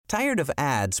Tired of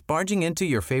ads barging into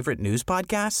your favorite news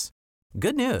podcasts?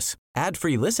 Good news.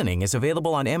 Ad-free listening is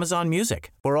available on Amazon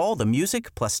Music for all the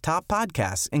music plus top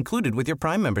podcasts included with your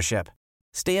Prime membership.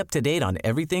 Stay up to date on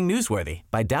everything newsworthy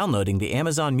by downloading the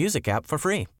Amazon Music app for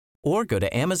free or go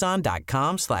to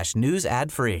amazon.com/news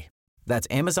ad free. That's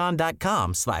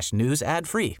amazon.com/news ad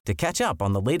free to catch up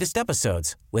on the latest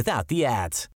episodes without the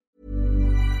ads.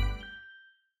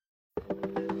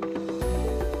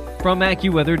 From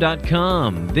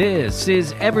AccuWeather.com, this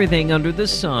is Everything Under the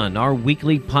Sun, our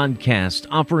weekly podcast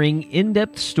offering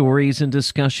in-depth stories and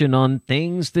discussion on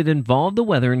things that involve the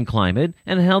weather and climate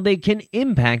and how they can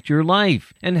impact your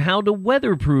life and how to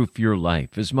weatherproof your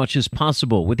life as much as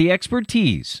possible with the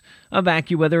expertise of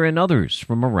AccuWeather and others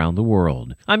from around the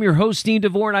world. I'm your host, Dean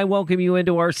DeVore, and I welcome you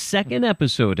into our second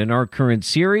episode in our current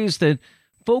series that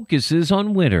focuses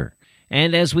on winter.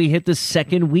 And as we hit the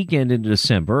second weekend in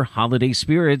December, holiday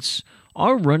spirits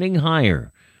are running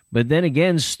higher. But then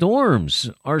again, storms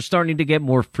are starting to get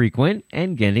more frequent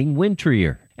and getting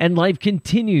wintrier. And life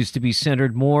continues to be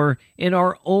centered more in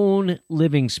our own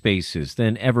living spaces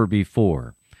than ever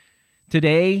before.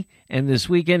 Today and this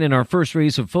weekend in our first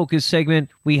Rays of Focus segment,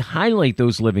 we highlight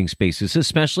those living spaces,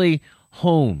 especially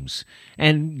homes,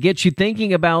 and get you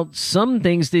thinking about some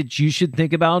things that you should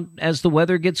think about as the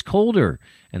weather gets colder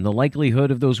and the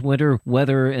likelihood of those winter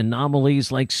weather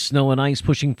anomalies like snow and ice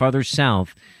pushing farther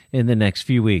south in the next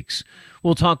few weeks.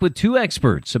 We'll talk with two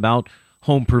experts about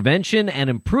home prevention and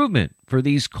improvement for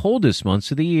these coldest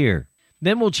months of the year.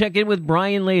 Then we'll check in with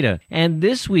Brian Leda and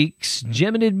this week's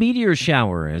Geminid meteor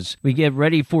shower as we get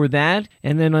ready for that.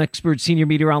 And then expert senior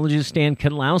meteorologist Stan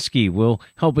Kedlowski will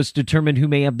help us determine who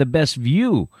may have the best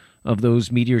view of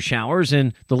those meteor showers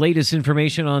and the latest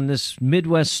information on this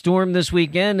Midwest storm this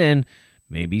weekend and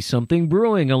maybe something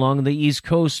brewing along the East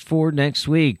Coast for next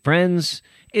week. Friends,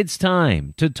 it's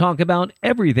time to talk about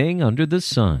everything under the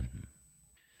sun.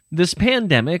 This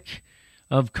pandemic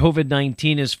of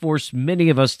COVID-19 has forced many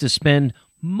of us to spend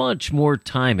much more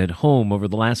time at home over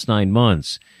the last 9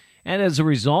 months. And as a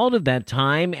result of that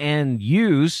time and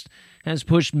use has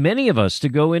pushed many of us to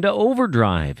go into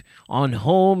overdrive on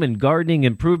home and gardening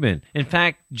improvement. In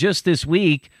fact, just this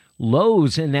week,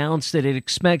 Lowe's announced that it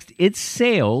expects its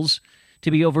sales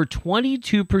to be over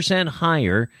 22%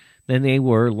 higher than they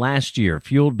were last year,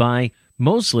 fueled by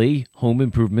mostly home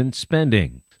improvement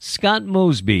spending. Scott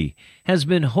Mosby has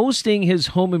been hosting his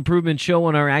home improvement show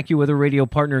on our AccuWeather radio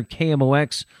partner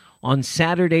KMOX on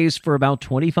Saturdays for about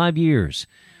 25 years.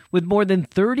 With more than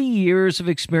 30 years of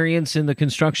experience in the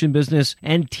construction business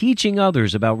and teaching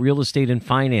others about real estate and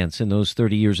finance in those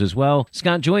 30 years as well,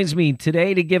 Scott joins me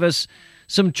today to give us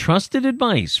some trusted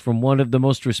advice from one of the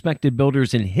most respected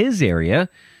builders in his area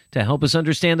to help us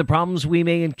understand the problems we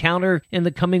may encounter in the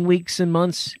coming weeks and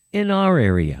months in our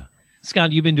area.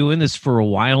 Scott, you've been doing this for a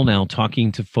while now,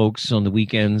 talking to folks on the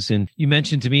weekends. And you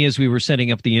mentioned to me as we were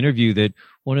setting up the interview that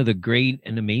one of the great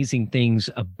and amazing things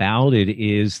about it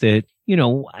is that, you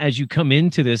know, as you come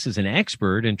into this as an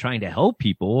expert and trying to help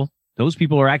people, those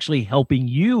people are actually helping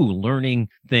you learning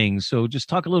things. So just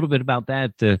talk a little bit about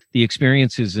that, the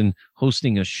experiences in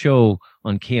hosting a show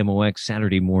on KMOX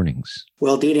Saturday mornings.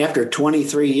 Well, Dean, after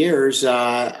 23 years,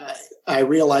 I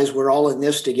realize we're all in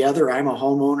this together. I'm a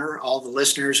homeowner. All the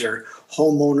listeners are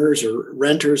homeowners or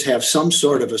renters, have some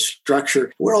sort of a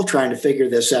structure. We're all trying to figure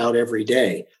this out every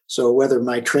day. So whether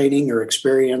my training or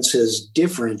experience is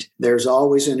different, there's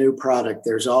always a new product.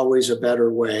 There's always a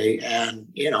better way. And,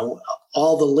 you know,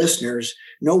 all the listeners,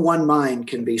 no one mind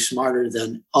can be smarter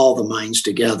than all the minds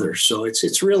together. So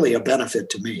it's really a benefit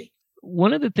to me.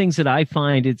 One of the things that I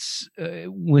find it's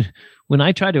when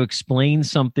I try to explain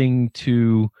something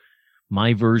to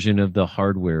my version of the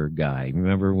hardware guy.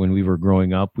 Remember when we were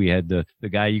growing up, we had the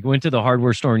guy, you go into the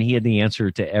hardware store and he had the answer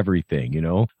to everything. You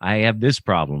know, I have this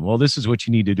problem. Well, this is what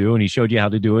you need to do. And he showed you how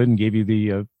to do it and gave you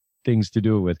the things to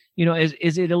do it with. You know,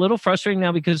 is it a little frustrating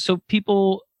now? Because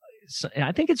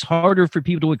I think it's harder for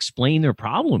people to explain their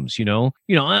problems, you know,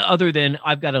 other than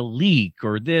I've got a leak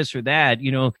or this or that,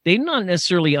 you know, they're not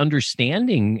necessarily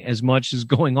understanding as much as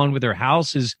going on with their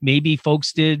house as maybe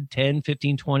folks did 10,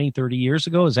 15, 20, 30 years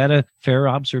ago. Is that a fair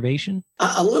observation?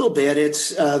 A little bit. It's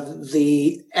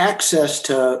the access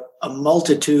to a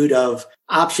multitude of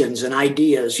options and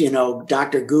ideas, you know,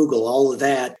 Dr. Google, all of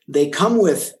that. They come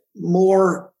with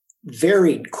more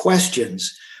varied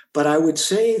questions. But I would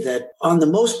say that on the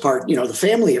most part, you know, the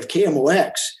family of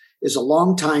KMOX is a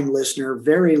longtime listener,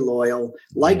 very loyal,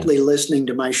 likely listening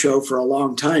to my show for a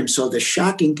long time. So the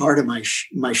shocking part of my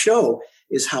show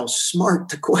is how smart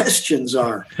the questions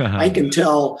are. I can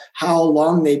tell how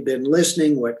long they've been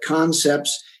listening, what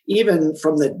concepts, even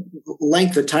from the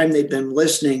length of time they've been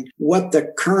listening, what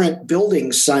the current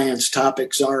building science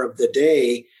topics are of the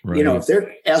day. Right. You know, if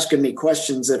they're asking me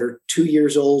questions that are 2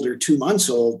 years old or 2 months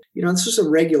old, you know, this is a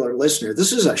regular listener.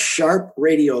 This is a sharp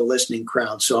radio listening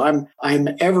crowd. So I'm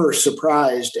ever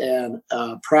surprised and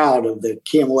proud of the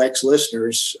KMOX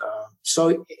listeners.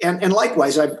 And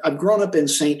likewise, I've grown up in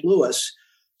St. Louis.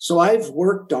 So I've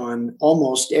worked on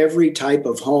almost every type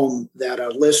of home that a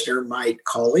listener might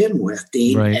call in with,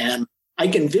 Dean. Right. And I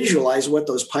can visualize what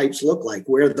those pipes look like,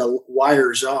 where the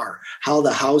wires are, how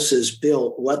the house is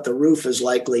built, what the roof is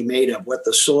likely made of, what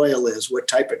the soil is, what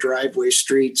type of driveway,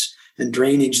 streets, and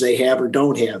drainage they have or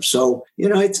don't have. So, you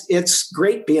know, it's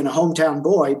great being a hometown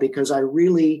boy because I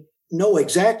really know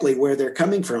exactly where they're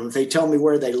coming from. If they tell me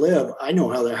where they live, I know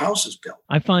how their house is built.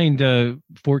 I find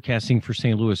forecasting for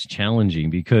St. Louis challenging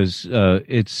because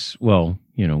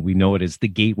we know it as the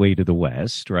gateway to the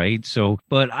West, right? So,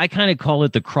 but I kind of call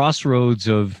it the crossroads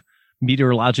of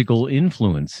meteorological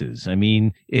influences. I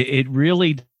mean, it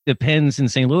really depends in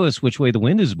St. Louis which way the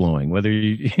wind is blowing, whether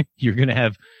you're going to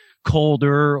have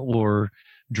colder or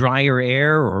drier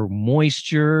air or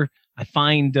moisture. I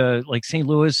find like St.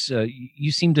 Louis,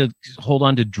 you seem to hold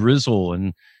on to drizzle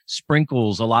and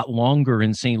sprinkles a lot longer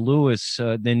in St. Louis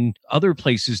than other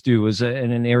places do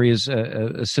and in areas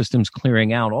systems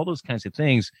clearing out, all those kinds of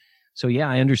things. So, yeah,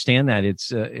 I understand that.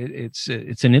 It's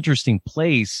an interesting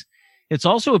place. It's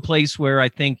also a place where I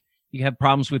think you have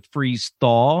problems with freeze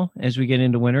thaw as we get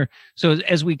into winter. So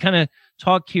as we kind of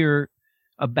talk here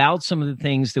about some of the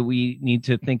things that we need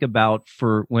to think about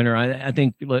for winter. I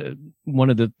think one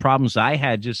of the problems I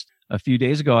had just a few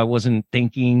days ago, I wasn't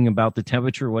thinking about the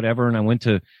temperature or whatever, and I went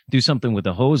to do something with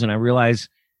the hose, and I realized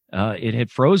it had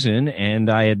frozen,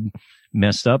 and I had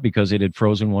messed up because it had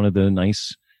frozen one of the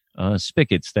nice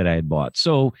spigots that I had bought.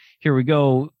 So here we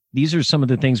go. These are some of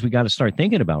the things we got to start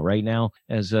thinking about right now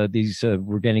as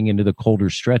we're getting into the colder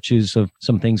stretches of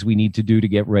some things we need to do to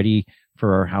get ready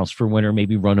for our house for winter.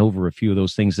 Maybe run over a few of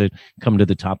those things that come to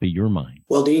the top of your mind.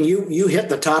 Well, Dean, you hit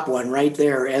the top one right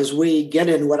there. As we get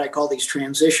in what I call these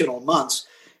transitional months,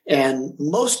 and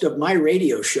most of my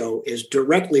radio show is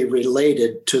directly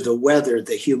related to the weather,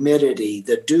 the humidity,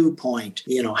 the dew point,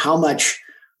 you know, how much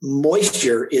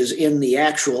moisture is in the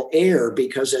actual air,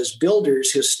 because as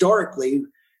builders, historically,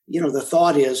 you know, the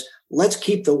thought is, let's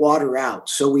keep the water out.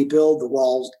 So we build the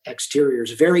walls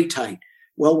exteriors very tight.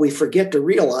 Well, we forget to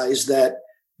realize that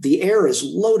the air is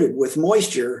loaded with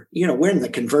moisture. You know, we're in the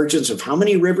convergence of how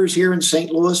many rivers here in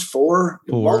St. Louis? Four,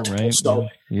 multiple. Right? So,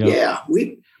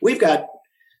 we've got,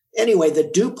 anyway, the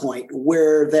dew point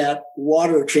where that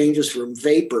water changes from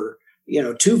vapor, you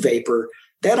know, to vapor,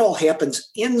 that all happens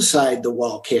inside the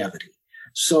wall cavity.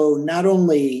 So not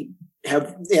only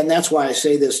and that's why I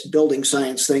say this building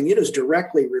science thing, it is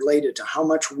directly related to how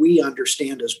much we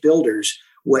understand as builders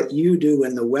what you do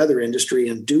in the weather industry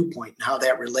and dew point and how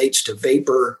that relates to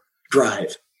vapor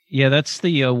drive. Yeah, that's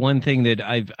the one thing that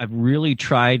I've really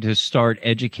tried to start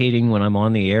educating when I'm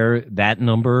on the air, that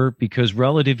number, because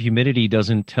relative humidity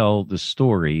doesn't tell the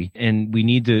story, and we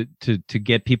need to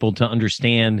get people to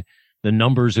understand the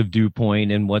numbers of dew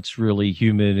point and what's really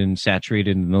humid and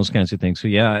saturated and those kinds of things. So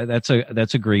yeah, that's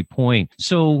a great point.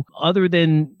 So other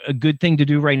than a good thing to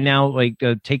do right now, like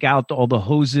take out all the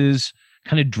hoses,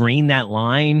 kind of drain that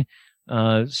line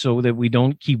so that we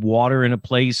don't keep water in a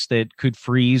place that could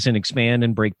freeze and expand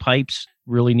and break pipes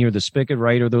really near the spigot,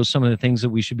 right? Are those some of the things that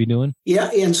we should be doing?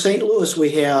 Yeah, in St. Louis, we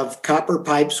have copper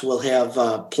pipes, we'll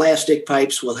have plastic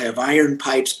pipes, we'll have iron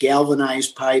pipes,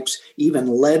 galvanized pipes, even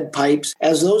lead pipes.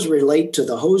 As those relate to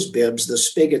the hose bibs, the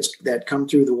spigots that come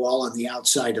through the wall on the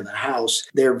outside of the house,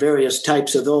 there are various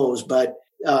types of those, but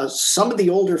some of the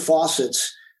older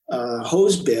faucets,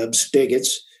 hose bibs,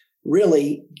 spigots,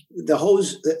 really, the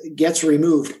hose gets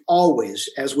removed always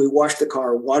as we wash the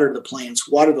car, water the plants,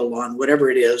 water the lawn, whatever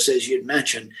it is, as you'd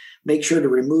mentioned. Make sure to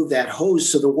remove that hose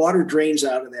so the water drains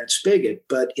out of that spigot.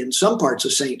 But in some parts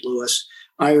of St. Louis,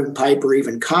 iron pipe or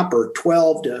even copper,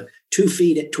 12 to 2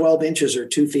 feet, 12 inches or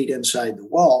 2 feet inside the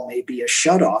wall may be a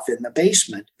shutoff in the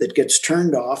basement that gets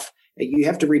turned off. You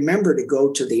have to remember to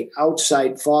go to the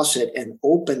outside faucet and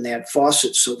open that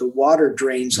faucet so the water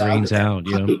drains out.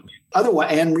 Yeah.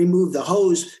 Otherwise, and remove the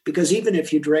hose, because even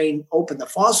if you open the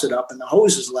faucet up and the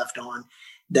hose is left on,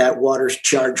 that water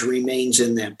charge remains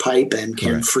in that pipe and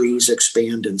can freeze,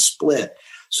 expand, and split.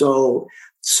 So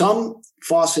some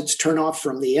faucets turn off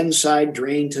from the inside,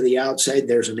 drain to the outside.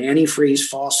 There's an antifreeze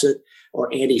faucet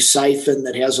or anti-siphon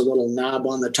that has a little knob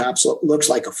on the top, so it looks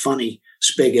like a funny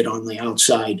spigot on the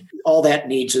outside. All that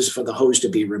needs is for the hose to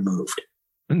be removed.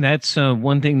 And that's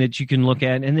one thing that you can look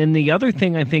at. And then the other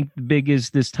thing I think big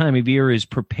is this time of year is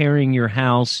preparing your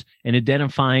house and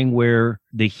identifying where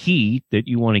the heat that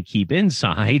you want to keep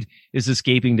inside is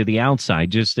escaping to the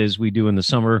outside, just as we do in the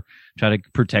summer, try to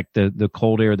protect the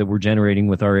cold air that we're generating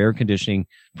with our air conditioning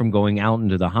from going out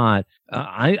into the hot.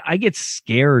 I get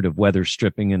scared of weather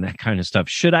stripping and that kind of stuff.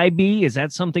 Should I be? Is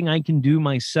that something I can do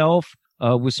myself?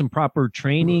 With some proper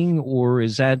training, or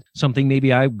is that something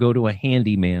maybe I go to a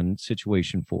handyman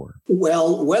situation for?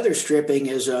 Well, weather stripping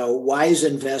is a wise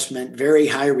investment, very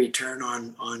high return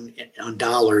on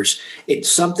dollars.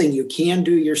 It's something you can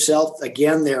do yourself.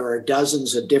 Again, there are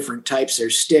dozens of different types.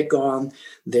 There's stick-on,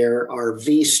 there are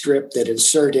V-strip that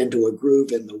insert into a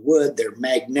groove in the wood, they're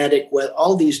magnetic,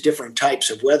 all these different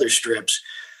types of weather strips.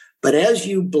 But as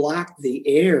you block the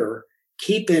air,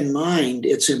 keep in mind,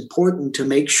 it's important to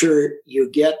make sure you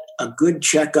get a good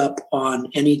checkup on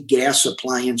any gas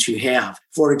appliance you have.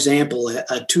 For example,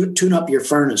 tune up your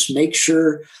furnace. Make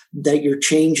sure that you're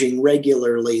changing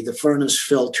regularly the furnace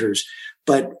filters.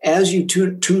 But as you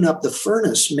tune up the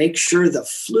furnace, make sure the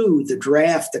flue, the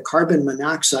draft, the carbon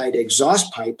monoxide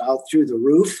exhaust pipe out through the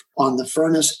roof on the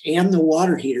furnace and the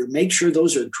water heater, make sure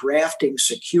those are drafting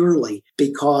securely,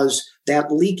 because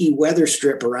that leaky weather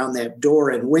strip around that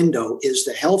door and window is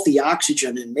the healthy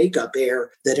oxygen and makeup air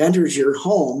that enters your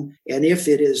home. And if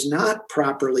it is not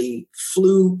properly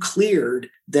flue cleared,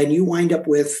 then you wind up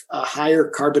with a higher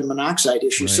carbon monoxide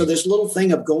issue. Right. So this little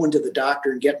thing of going to the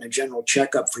doctor and getting a general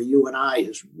checkup for you and I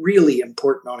is really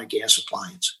important on a gas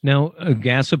appliance. Now,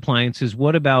 gas appliances,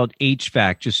 what about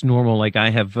HVAC, just normal, like I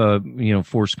have,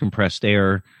 forced compressed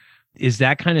air? Is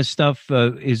that kind of stuff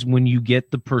is when you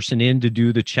get the person in to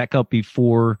do the checkup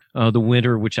before the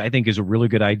winter, which I think is a really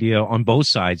good idea on both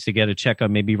sides, to get a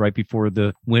checkup maybe right before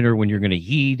the winter when you're going to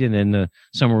heat and then the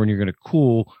summer when you're going to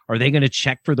cool. Are they going to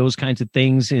check for those kinds of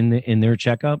things in their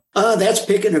checkup? That's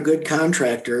picking a good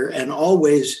contractor. And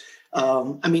always,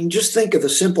 just think of the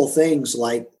simple things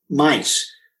like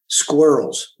mice,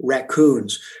 squirrels,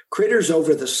 raccoons, critters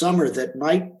over the summer that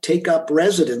might take up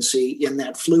residency in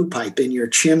that flue pipe in your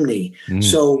chimney.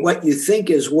 So what you think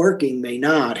is working may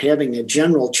not. Having a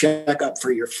general checkup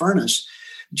for your furnace,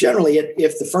 generally,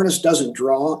 if the furnace doesn't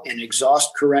draw and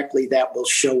exhaust correctly, that will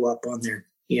show up on their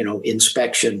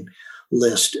inspection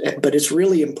list. But it's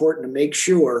really important to make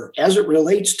sure, as it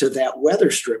relates to that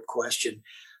weather strip question,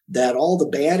 that all the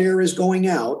bad air is going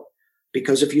out.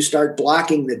 Because if you start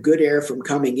blocking the good air from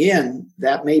coming in,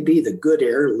 that may be the good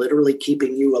air literally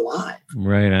keeping you alive.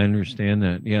 Right. I understand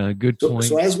that. Yeah, good point.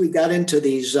 So as we got into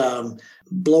these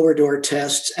blower door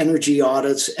tests, energy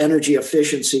audits, energy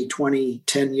efficiency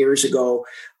 10 years ago,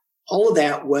 all of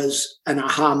that was an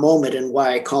aha moment, and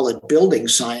why I call it building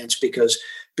science, because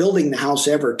building the house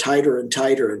ever tighter and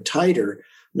tighter and tighter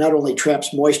not only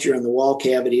traps moisture in the wall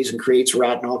cavities and creates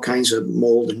rot and all kinds of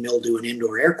mold and mildew and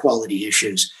indoor air quality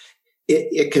issues,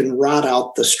 it can rot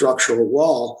out the structural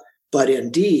wall, but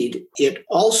indeed, it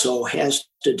also has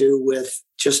to do with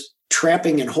just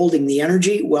trapping and holding the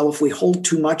energy. Well, if we hold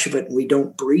too much of it and we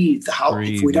don't breathe the house,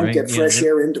 if we don't get fresh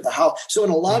air into the house. So in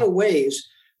a lot of ways,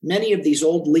 many of these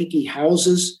old leaky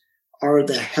houses are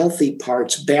the healthy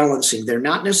parts balancing. They're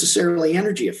not necessarily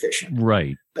energy efficient.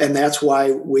 Right. And that's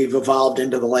why we've evolved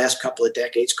into the last couple of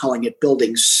decades calling it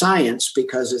building science,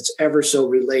 because it's ever so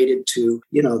related to,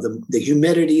 the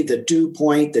humidity, the dew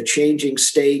point, the changing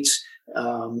states,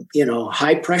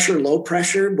 high pressure, low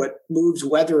pressure. What moves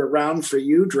weather around for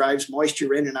you drives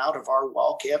moisture in and out of our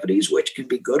wall cavities, which can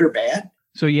be good or bad.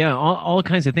 So, yeah, all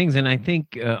kinds of things. And I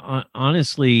think,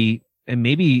 honestly, and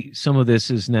maybe some of this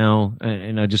is now,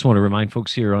 and I just want to remind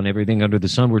folks here on Everything Under the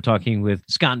Sun, we're talking with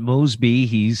Scott Mosby.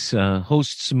 He's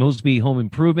hosts Mosby Home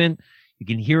Improvement. You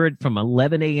can hear it from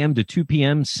 11 a.m. to 2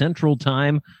 p.m. Central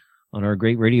Time on our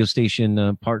great radio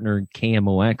station partner,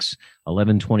 KMOX,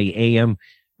 1120 a.m.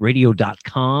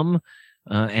 radio.com.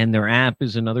 And their app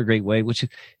is another great way, which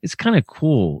is kind of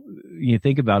cool. You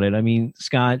think about it. I mean,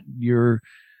 Scott, you're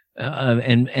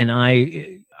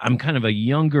I'm kind of a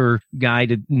younger guy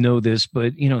to know this,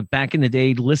 but, back in the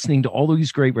day, listening to all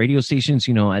these great radio stations,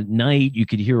 at night, you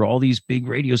could hear all these big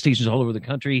radio stations all over the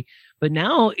country. But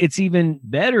now it's even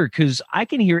better because I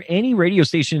can hear any radio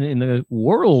station in the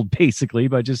world, basically,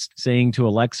 by just saying to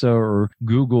Alexa or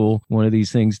Google one of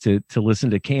these things to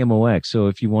listen to KMOX. So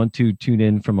if you want to tune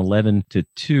in from 11 to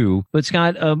 2. But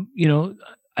Scott,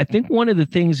 I think one of the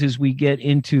things as we get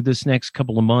into this next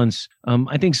couple of months,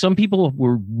 I think some people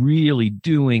were really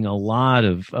doing a lot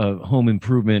of home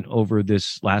improvement over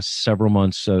this last several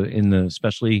months,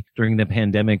 especially during the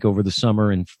pandemic over the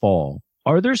summer and fall.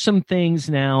 Are there some things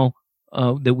now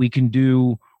that we can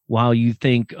do while you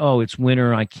think, oh, it's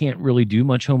winter, I can't really do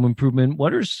much home improvement,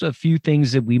 what are a few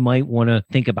things that we might want to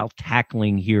think about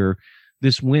tackling here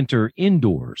this winter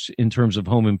indoors in terms of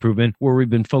home improvement, where we've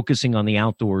been focusing on the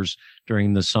outdoors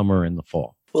during the summer and the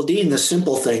fall? Well, Dean, the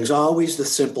simple things, always the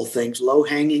simple things,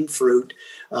 low-hanging fruit.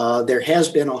 There has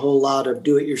been a whole lot of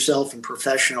do-it-yourself and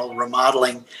professional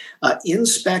remodeling.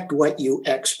 Inspect what you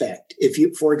expect. If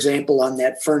you, for example, on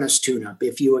that furnace tune-up,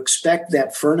 if you expect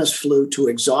that furnace flue to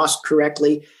exhaust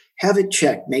correctly, have it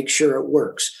checked, make sure it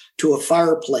works. To a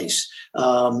fireplace,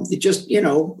 open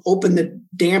the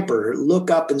damper, look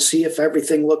up and see if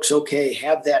everything looks okay.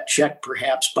 Have that checked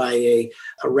perhaps by a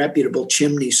reputable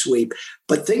chimney sweep.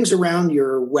 But things around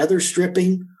your weather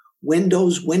stripping,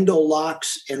 windows, window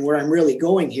locks, and where I'm really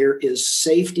going here is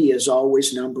safety is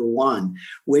always number one,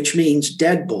 which means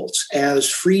deadbolts. As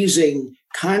freezing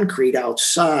concrete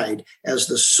outside, as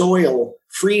the soil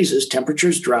freezes,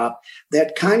 temperatures drop,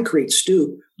 that concrete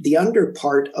stoop, the under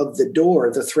part of the door,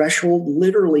 the threshold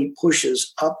literally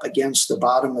pushes up against the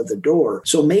bottom of the door.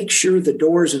 So make sure the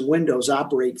doors and windows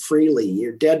operate freely,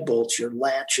 your deadbolts, your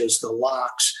latches, the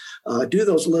locks. Do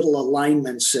those little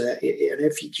alignments. And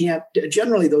if you can't,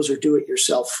 generally those are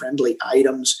do-it-yourself friendly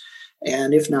items.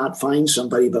 And if not, find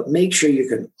somebody, but make sure you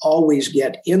can always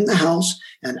get in the house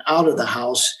and out of the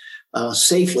house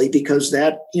safely, because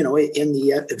that, in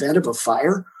the event of a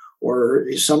fire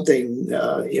or something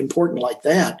important like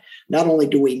that, not only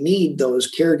do we need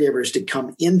those caregivers to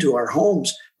come into our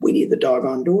homes, we need the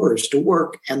doggone doors to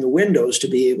work and the windows to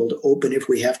be able to open if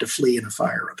we have to flee in a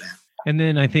fire event. And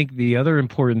then I think the other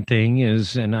important thing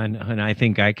is, and I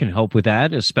think I can help with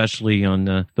that, especially on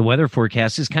the weather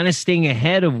forecast, is kind of staying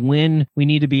ahead of when we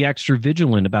need to be extra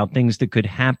vigilant about things that could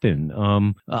happen.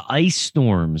 Ice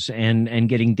storms and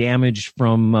getting damage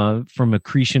from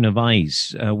accretion of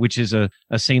ice, which is a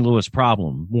St. Louis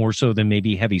problem, more so than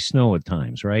maybe heavy snow at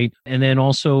times, right? And then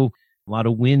also a lot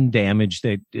of wind damage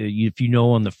that if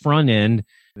on the front end,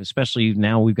 especially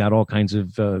now we've got all kinds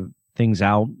of things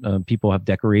out. People have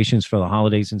decorations for the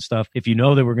holidays and stuff. If you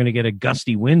know that we're going to get a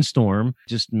gusty windstorm,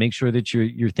 just make sure that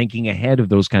you're thinking ahead of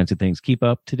those kinds of things. Keep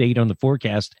up to date on the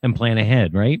forecast and plan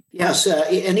ahead, right? Yes.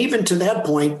 And even to that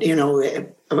point,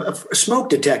 smoke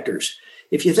detectors.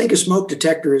 If you think a smoke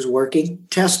detector is working,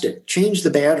 test it. Change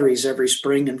the batteries every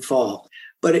spring and fall.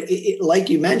 But like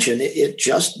you mentioned, it's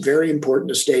just very important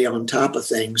to stay on top of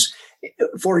things.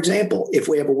 For example, if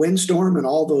we have a windstorm and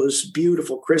all those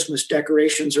beautiful Christmas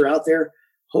decorations are out there,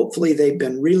 hopefully they've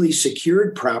been really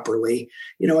secured properly,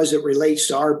 as it relates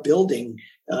to our building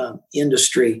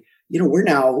industry. We're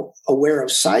now aware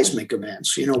of seismic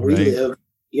events. We live,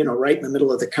 right in the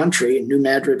middle of the country in New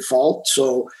Madrid Fault.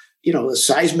 So, a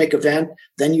seismic event,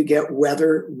 then you get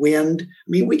weather, wind.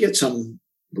 We get some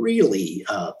really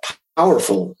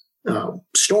powerful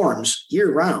storms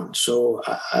year round. So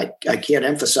I can't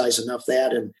emphasize enough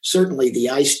that. And certainly the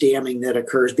ice damming that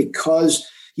occurs, because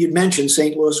you'd mentioned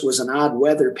St. Louis was an odd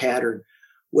weather pattern.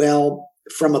 Well,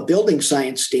 from a building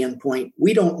science standpoint,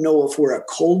 we don't know if we're a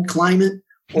cold climate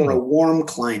or a warm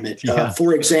climate. Yeah.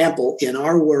 For example, in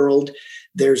our world,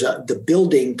 there's the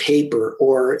building paper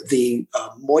or the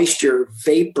moisture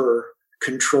vapor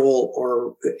control,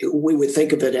 or we would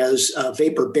think of it as a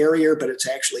vapor barrier, but it's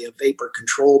actually a vapor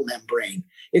control membrane.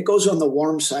 It goes on the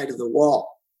warm side of the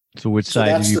wall. So which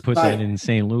side did you put that in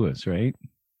St. Louis, right?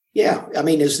 Yeah.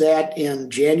 Is that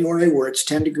in January where it's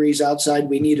 10 degrees outside,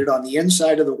 we need it on the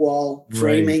inside of the wall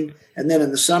framing. Right. And then in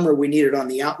the summer, we need it on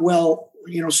the out. Well,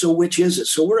 so which is it?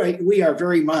 So we are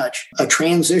very much a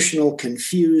transitional,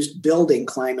 confused building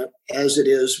climate as it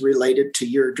is related to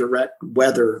your direct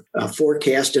weather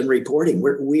forecast and reporting.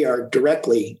 We are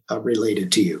directly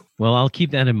related to you. Well, I'll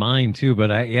keep that in mind too.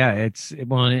 But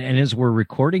and as we're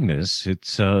recording this,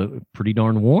 it's pretty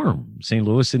darn warm. St.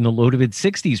 Louis in the low to mid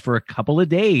 60s for a couple of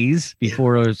days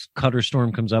before a cutter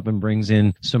storm comes up and brings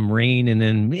in some rain and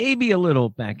then maybe a little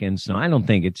back end snow. I don't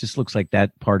think it just looks like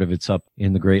that part of it's up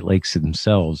in the Great Lakes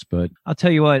themselves. But I'll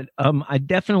tell you what, I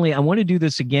want to do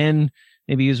this again.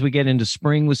 Maybe as we get into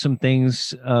spring with some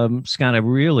things. Scott, I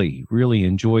really, really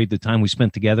enjoyed the time we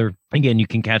spent together. Again, you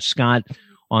can catch Scott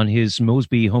on his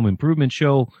Mosby Home Improvement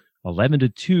Show, 11 to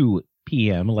 2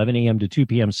 p.m., 11 a.m. to 2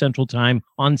 p.m. Central Time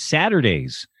on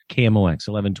Saturdays, KMOX,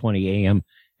 1120 a.m.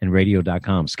 and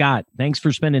radio.com. Scott, thanks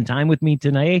for spending time with me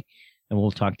today, and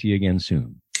we'll talk to you again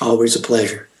soon. Always a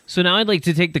pleasure. So now I'd like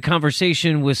to take the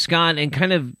conversation with Scott and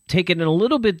kind of take it in a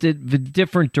little bit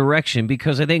different direction,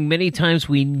 because I think many times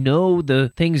we know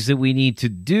the things that we need to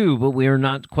do, but we are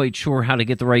not quite sure how to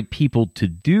get the right people to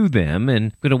do them.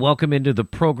 And I'm going to welcome into the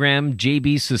program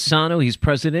JB Sassano. He's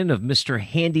president of Mr.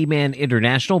 Handyman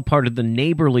International, part of the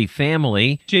Neighborly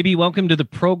family. JB, welcome to the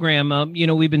program.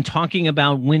 We've been talking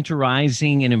about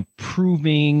winterizing and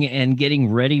improving and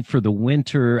getting ready for the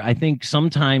winter. I think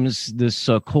sometimes this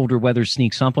colder weather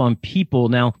sneaks up on people.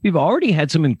 Now, we've already had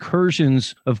some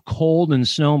incursions of cold and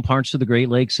snow in parts of the Great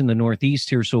Lakes in the Northeast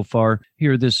here so far,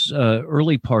 here this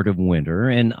early part of winter.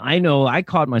 And I know I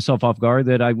caught myself off guard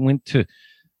that I went to,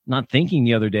 not thinking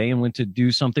the other day, and went to do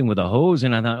something with a hose,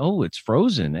 and I thought, oh, it's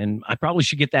frozen, and I probably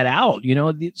should get that out.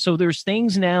 So there's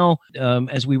things now,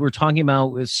 as we were talking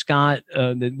about with Scott,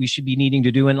 that we should be needing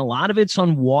to do, and a lot of it's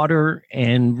on water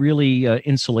and really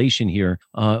insulation here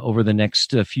over the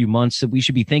next few months that we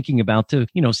should be thinking about to,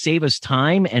 save us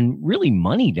time and really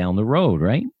money down the road,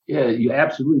 right? Yeah, you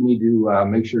absolutely need to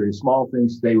make sure your small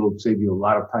things, they will save you a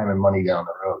lot of time and money down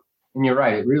the road. And you're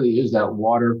right, it really is that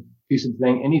water piece of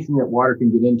thing. Anything that water can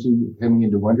get into coming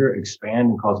into winter, expand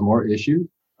and cause more issues.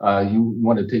 You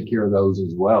want to take care of those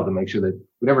as well to make sure that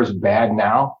whatever's bad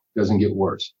now doesn't get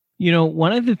worse.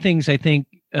 One of the things I think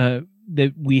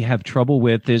that we have trouble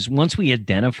with is once we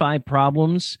identify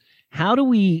problems, how do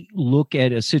we look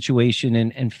at a situation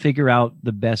and figure out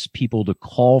the best people to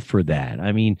call for that?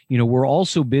 I mean, we're all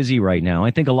so busy right now.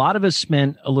 I think a lot of us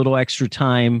spent a little extra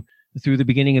time through the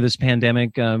beginning of this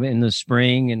pandemic in the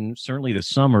spring and certainly the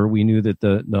summer. We knew that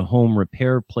the home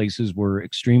repair places were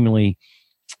extremely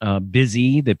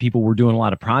busy, that people were doing a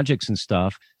lot of projects and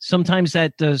stuff. Sometimes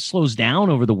that slows down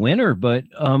over the winter. But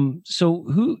so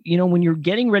when you're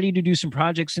getting ready to do some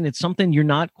projects and it's something you're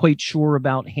not quite sure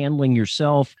about handling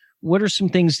yourself, what are some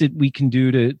things that we can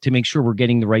do to make sure we're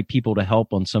getting the right people to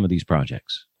help on some of these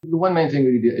projects? The one main thing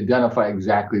is to identify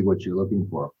exactly what you're looking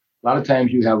for. A lot of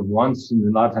times you have wants and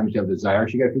a lot of times you have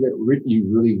desires. You got to figure out what you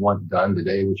really want done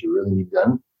today, what you really need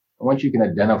done. And once you can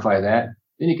identify that,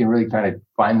 then you can really kind of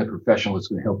find the professional that's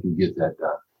going to help you get that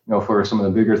done. For some of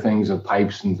the bigger things of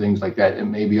pipes and things like that, it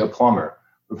may be a plumber.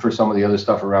 But for some of the other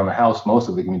stuff around the house, most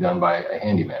of it can be done by a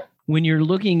handyman. When you're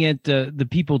looking at the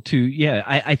people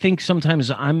I think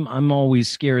sometimes I'm always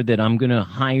scared that I'm going to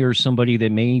hire somebody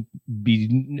that may be,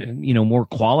 more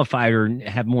qualified or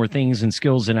have more things and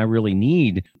skills than I really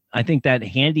need. I think that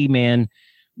handyman,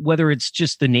 whether it's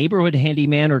just the neighborhood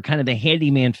handyman or kind of the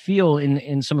handyman feel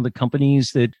in some of the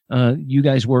companies that you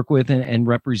guys work with and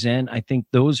represent, I think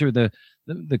those are the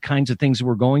kinds of things that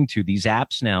we're going to, these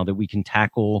apps now that we can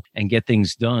tackle and get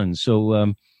things done.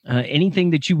 So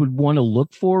anything that you would want to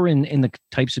look for in the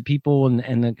types of people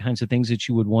and the kinds of things that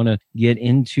you would want to get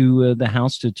into the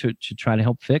house to try to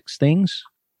help fix things?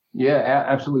 Yeah,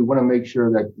 absolutely. Want to make sure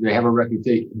that they have a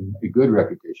reputation, a good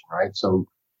reputation, right? So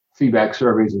feedback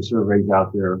surveys and surveys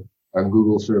out there on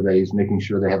Google surveys, making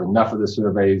sure they have enough of the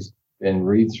surveys and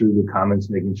read through the comments,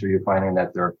 making sure you're finding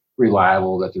that they're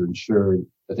reliable, that they're insured,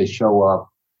 that they show up,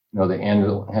 they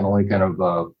handle any kind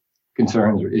of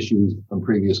concerns or issues from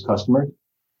previous customers.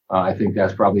 I think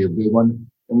that's probably a big one.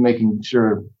 And making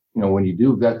sure, when you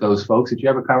do vet those folks, that you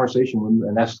have a conversation with them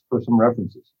and ask for some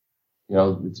references.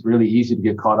 It's really easy to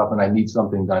get caught up in I need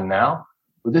something done now.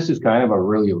 But this is kind of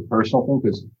a personal thing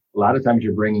because a lot of times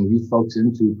you're bringing these folks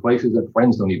into places that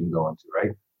friends don't even go into,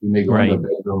 right? You may go into a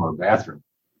bedroom or bathroom.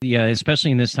 Yeah,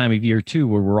 especially in this time of year, too,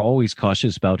 where we're always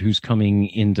cautious about who's coming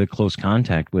into close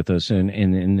contact with us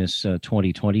in this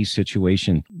 2020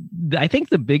 situation. I think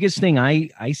the biggest thing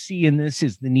I see in this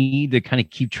is the need to kind of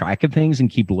keep track of things and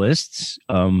keep lists.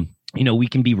 We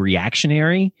can be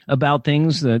reactionary about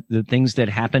things, the things that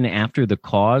happen after the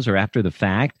cause or after the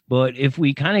fact. But if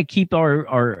we kind of keep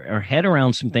our head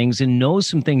around some things and know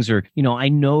some things are, I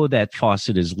know that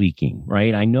faucet is leaking,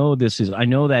 right? I know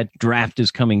that draft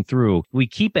is coming through. We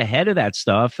keep ahead of that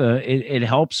stuff. It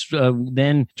helps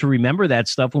then to remember that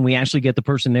stuff when we actually get the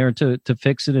person there to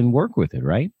fix it and work with it,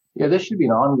 right? Yeah, this should be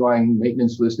an ongoing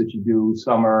maintenance list that you do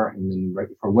summer and then right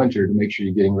for winter to make sure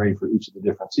you're getting ready for each of the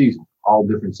different seasons. All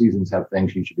different seasons have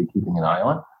things you should be keeping an eye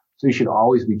on. So you should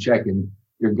always be checking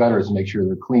your gutters and make sure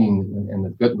they're clean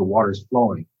and the water is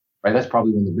flowing, right? That's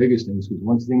probably one of the biggest things because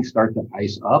once things start to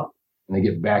ice up and they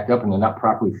get backed up and they're not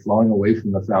properly flowing away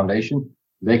from the foundation,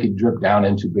 they could drip down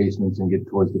into basements and get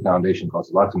towards the foundation,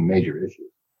 cause lots of major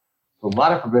issues. So a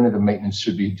lot of preventative maintenance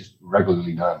should be just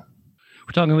regularly done.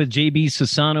 We're talking with JB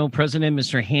Sassano, President,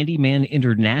 Mr. Handyman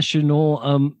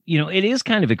International. It is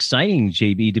kind of exciting,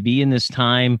 JB, to be in this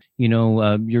time,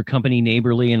 your company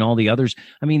Neighborly and all the others.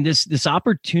 I mean, this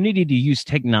opportunity to use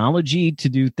technology to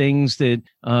do things that,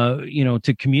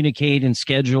 to communicate and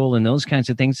schedule and those kinds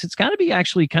of things. It's got to be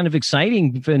actually kind of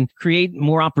exciting and create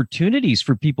more opportunities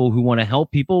for people who want to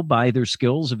help people by their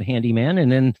skills of handyman.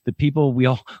 And then the people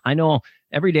I know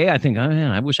every day I think, oh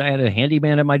man, I wish I had a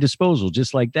handyman at my disposal,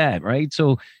 just like that, right?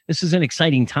 So this is an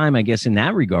exciting time, I guess, in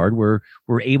that regard, where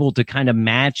we're able to kind of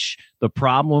match the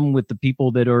problem with the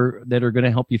people that are going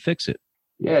to help you fix it.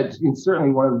 Yeah, it's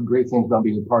certainly one of the great things about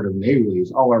being a part of Neighborly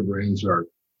is all our brands are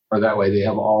that way. They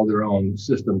have all their own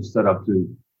systems set up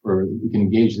where we can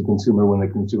engage the consumer when the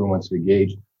consumer wants to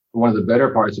engage. But one of the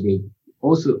better parts of it,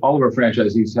 also all of our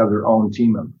franchisees have their own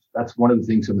team members. That's one of the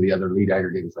things some of the other lead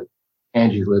aggregators like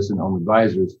Angie's List and Home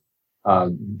Advisors,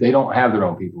 they don't have their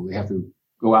own people. They have to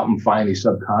go out and find a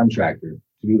subcontractor to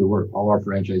do the work. All our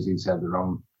franchisees have their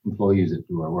own employees that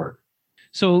do our work.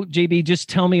 So, JB, just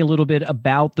tell me a little bit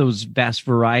about those vast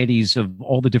varieties of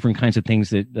all the different kinds of things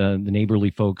that the Neighborly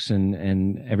folks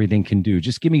and everything can do.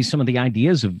 Just give me some of the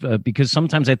ideas of, because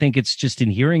sometimes I think it's just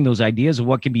in hearing those ideas of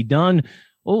what can be done.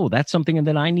 Oh, that's something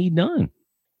that I need done.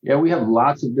 Yeah, we have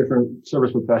lots of different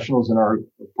service professionals in our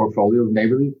portfolio of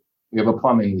Neighborly. We have a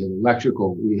plumbing, we have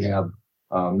electrical, we have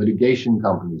mitigation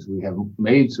companies, we have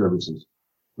maid services,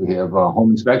 we have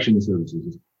home inspection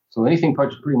services. So anything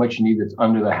pretty much you need that's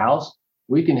under the house,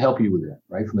 we can help you with that,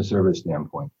 right, from a service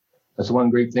standpoint. That's one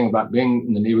great thing about being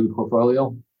in the Neighborly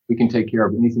portfolio. We can take care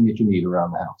of anything that you need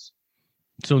around the house.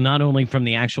 So not only from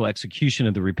the actual execution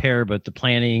of the repair, but the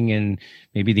planning and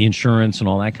maybe the insurance and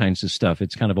all that kinds of stuff.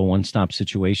 It's kind of a one-stop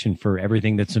situation for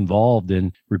everything that's involved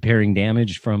in repairing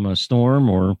damage from a storm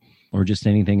or just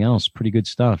anything else. Pretty good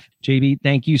stuff. JB,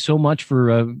 thank you so much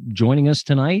for joining us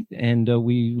tonight, and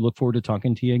we look forward to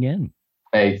talking to you again.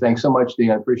 Hey, thanks so much,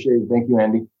 Dean. I appreciate it. Thank you,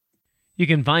 Andy. You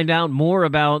can find out more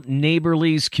about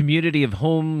Neighborly's community of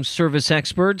home service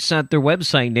experts at their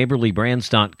website,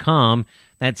 neighborlybrands.com.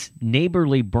 That's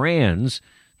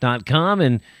neighborlybrands.com.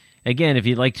 And again, if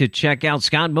you'd like to check out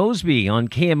Scott Mosby on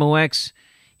KMOX,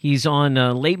 he's on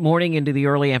late morning into the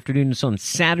early afternoons on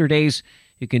Saturdays.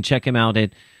 You can check him out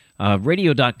at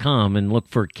radio.com and look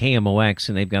for KMOX,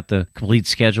 and they've got the complete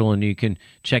schedule, and you can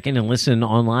check in and listen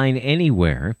online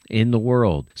anywhere in the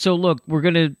world. So look, we're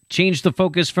going to change the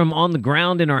focus from on the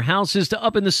ground in our houses to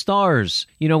up in the stars.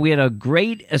 We had a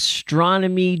great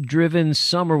astronomy-driven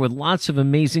summer with lots of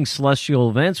amazing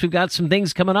celestial events. We've got some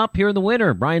things coming up here in the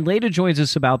winter. Brian Leda joins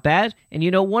us about that. And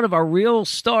one of our real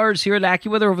stars here at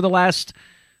AccuWeather over the last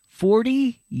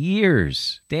 40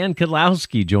 years. Dan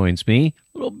Kedlowski joins me.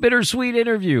 A little bittersweet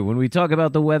interview when we talk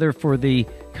about the weather for the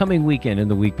coming weekend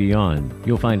and the week beyond.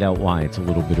 You'll find out why it's a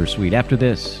little bittersweet after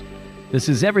this. This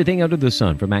is Everything Under the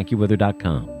Sun from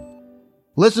AccuWeather.com.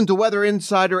 Listen to Weather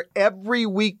Insider every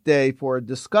weekday for a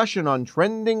discussion on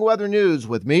trending weather news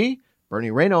with me, Bernie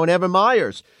Rayno, and Evan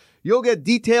Myers. You'll get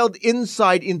detailed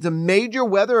insight into major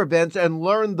weather events and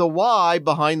learn the why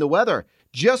behind the weather.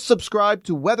 Just subscribe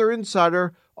to Weather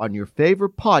Insider on your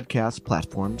favorite podcast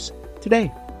platforms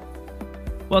today.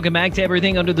 Welcome back to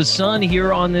Everything Under the Sun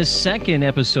here on this second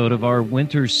episode of our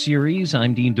winter series.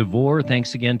 I'm Dean DeVore.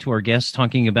 Thanks again to our guests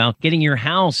talking about getting your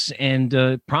house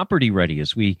and property ready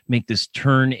as we make this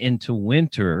turn into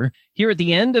winter. Here at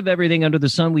the end of Everything Under the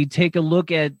Sun, we take a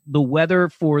look at the weather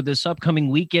for this upcoming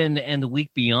weekend and the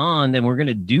week beyond, and we're going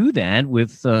to do that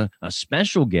with a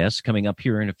special guest coming up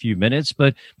here in a few minutes.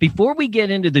 But before we get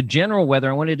into the general weather,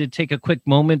 I wanted to take a quick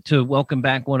moment to welcome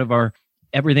back one of our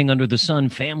Everything Under the Sun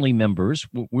family members.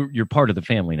 You're part of the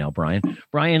family now, Brian.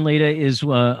 Brian Leda is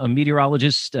a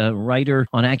meteorologist, writer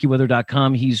on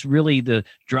AccuWeather.com. He's really the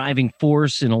driving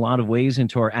force in a lot of ways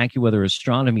into our AccuWeather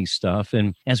astronomy stuff.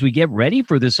 And as we get ready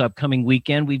for this upcoming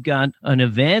weekend, we've got an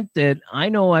event that I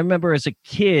remember as a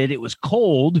kid, it was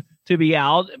cold to be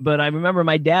out, but I remember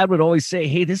my dad would always say,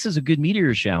 hey, this is a good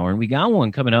meteor shower. And we got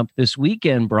one coming up this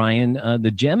weekend, Brian.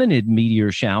 The Geminid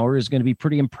meteor shower is going to be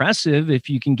pretty impressive if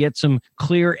you can get some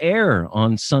clear air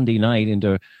on Sunday night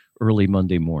into early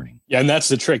Monday morning. Yeah, and that's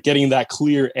the trick, getting that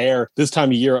clear air. This time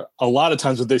of year, a lot of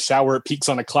times with this shower, it peaks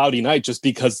on a cloudy night just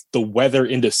because the weather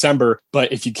in December.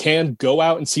 But if you can go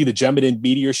out and see the Geminid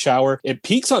meteor shower, it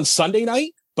peaks on Sunday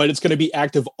night, but it's going to be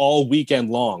active all weekend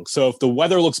long. So if the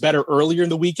weather looks better earlier in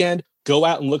the weekend, go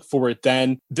out and look for it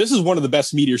then. This is one of the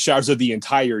best meteor showers of the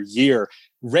entire year.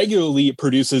 Regularly, it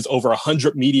produces over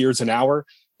 100 meteors an hour.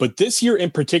 But this year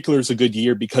in particular is a good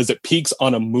year because it peaks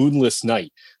on a moonless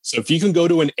night. So if you can go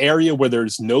to an area where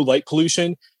there's no light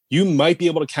pollution, you might be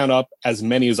able to count up as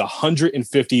many as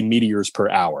 150 meteors per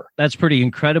hour. That's pretty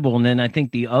incredible. And then I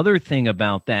think the other thing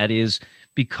about that is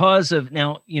because of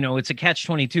now, it's a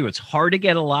catch-22. It's hard to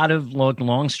get a lot of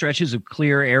long stretches of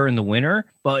clear air in the winter.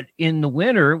 But in the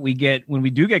winter, when we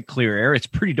do get clear air, it's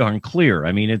pretty darn clear.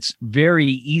 I mean, it's very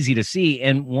easy to see.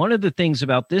 And one of the things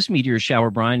about this meteor shower,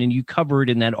 Brian, and you covered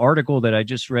in that article that I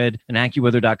just read on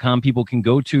AccuWeather.com, people can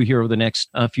go to here over the next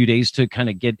few days to kind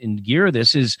of get in gear.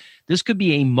 This could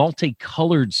be a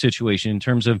multicolored situation in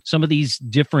terms of some of these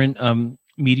different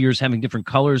meteors having different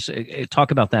colors.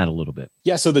 Talk about that a little bit.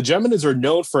 Yeah, so the Geminids are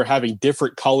known for having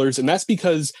different colors, and that's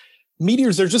because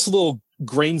meteors are just little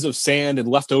grains of sand and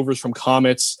leftovers from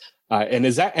comets. And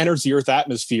as that enters the Earth's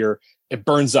atmosphere, it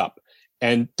burns up.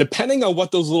 And depending on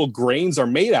what those little grains are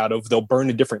made out of, they'll burn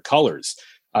in different colors.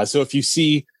 So if you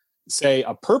see, say,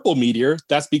 a purple meteor,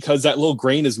 that's because that little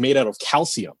grain is made out of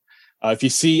calcium. If you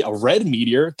see a red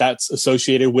meteor, that's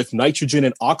associated with nitrogen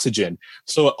and oxygen.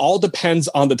 So it all depends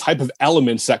on the type of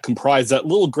elements that comprise that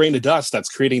little grain of dust that's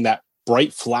creating that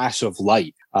bright flash of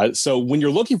light. So when you're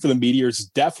looking for the meteors,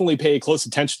 definitely pay close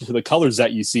attention to the colors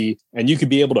that you see, and you could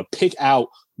be able to pick out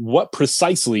what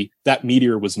precisely that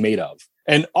meteor was made of.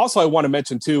 And also, I want to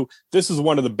mention, too, this is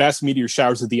one of the best meteor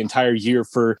showers of the entire year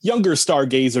for younger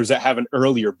stargazers that have an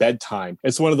earlier bedtime.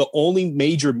 It's one of the only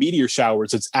major meteor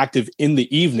showers that's active in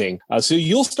the evening. So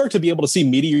you'll start to be able to see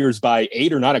meteors by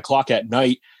 8 or 9 o'clock at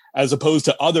night, as opposed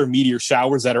to other meteor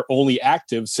showers that are only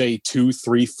active, say, 2,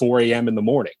 3, 4 a.m. in the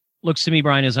morning. Looks to me,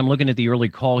 Brian, as I'm looking at the early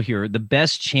call here, the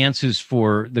best chances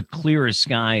for the clearest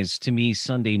skies to me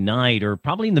Sunday night are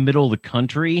probably in the middle of the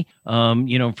country, from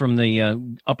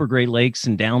the upper Great Lakes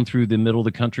and down through the middle of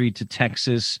the country to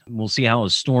Texas. We'll see how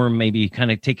a storm may be kind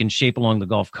of taking shape along the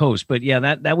Gulf Coast. But yeah,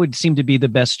 that would seem to be the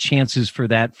best chances for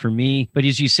that for me. But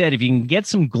as you said, if you can get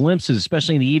some glimpses,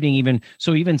 especially in the evening,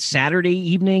 even Saturday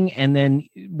evening, and then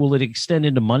will it extend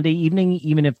into Monday evening,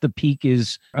 even if the peak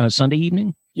is Sunday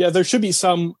evening? Yeah, there should be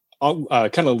some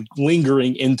kind of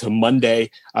lingering into Monday,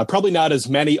 probably not as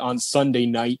many on Sunday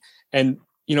night. And,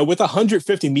 with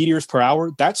 150 meteors per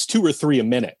hour, that's 2 or 3 a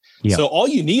minute. Yeah. So all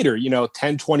you need are,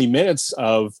 10, 20 minutes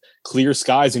of clear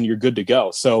skies and you're good to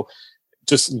go. So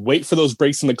just wait for those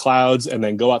breaks in the clouds and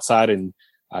then go outside and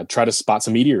try to spot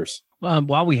some meteors.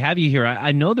 While we have you here,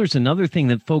 I know there's another thing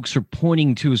that folks are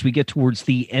pointing to as we get towards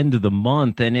the end of the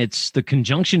month, and it's the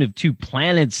conjunction of two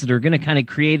planets that are going to kind of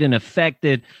create an effect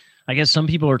that I guess some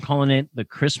people are calling it the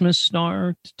Christmas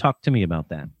star. Talk to me about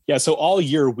that. Yeah, so all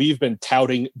year we've been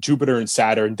touting Jupiter and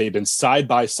Saturn. They've been side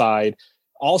by side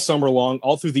all summer long,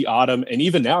 all through the autumn. And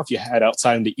even now, if you head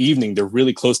outside in the evening, they're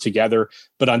really close together.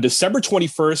 But on December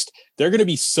 21st, they're going to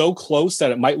be so close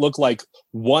that it might look like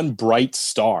one bright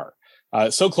star.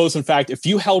 So close, in fact, if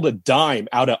you held a dime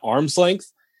out at arm's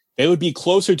length, they would be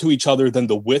closer to each other than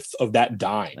the width of that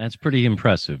dime. That's pretty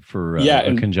impressive for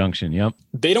a conjunction. Yep.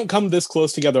 They don't come this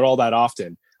close together all that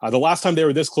often. The last time they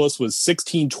were this close was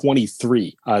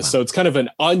 1623. Wow. So it's kind of an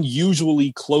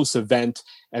unusually close event.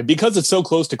 And because it's so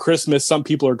close to Christmas, some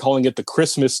people are calling it the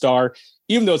Christmas star,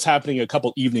 even though it's happening a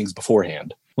couple evenings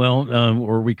beforehand. Well,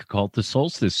 or we could call it the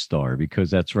solstice star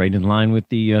because that's right in line with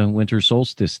the winter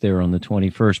solstice there on the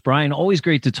 21st. Brian, always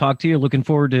great to talk to you. Looking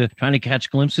forward to trying to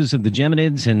catch glimpses of the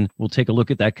Geminids, and we'll take a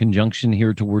look at that conjunction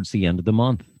here towards the end of the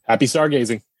month. Happy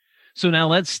stargazing. So now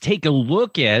let's take a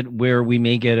look at where we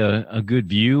may get a good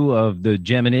view of the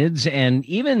Geminids and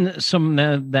even some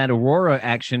that aurora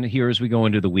action here as we go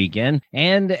into the weekend.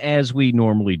 And as we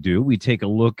normally do, we take a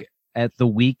look at the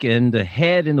weekend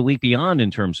ahead and the week beyond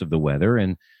in terms of the weather,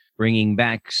 and bringing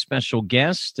back special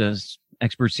guest,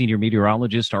 expert senior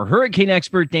meteorologist, our hurricane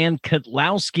expert, Dan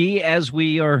Kotlowski, as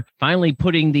we are finally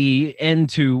putting the end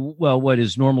to, what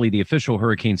is normally the official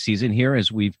hurricane season here as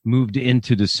we've moved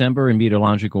into December and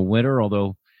meteorological winter,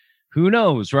 although who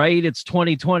knows, right? It's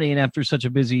 2020, and after such a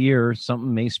busy year,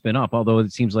 something may spin up, although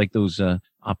it seems like those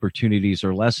opportunities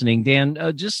are lessening. Dan,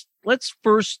 let's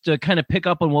first kind of pick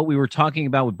up on what we were talking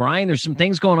about with Brian. There's some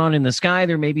things going on in the sky.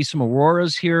 There may be some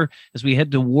auroras here as we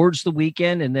head towards the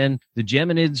weekend, and then the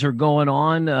Geminids are going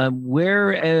on.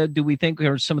 Where do we think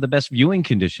are some of the best viewing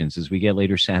conditions as we get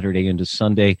later Saturday into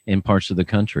Sunday in parts of the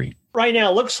country? Right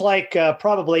now, it looks like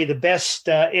probably the best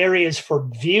areas for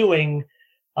viewing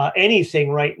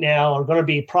anything right now are going to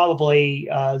be probably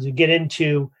as we get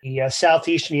into the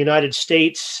southeastern United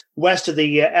States, west of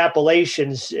the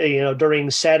Appalachians,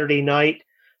 during Saturday night,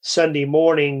 Sunday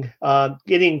morning,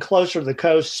 getting closer to the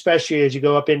coast, especially as you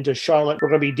go up into Charlotte. We're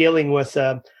going to be dealing with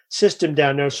a system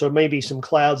down there, so maybe some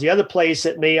clouds. The other place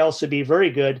that may also be very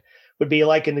good would be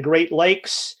like in the Great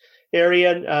Lakes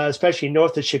area, especially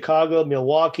north of Chicago,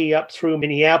 Milwaukee, up through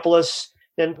Minneapolis.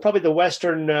 then probably the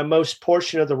westernmost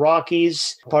portion of the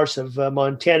Rockies, parts of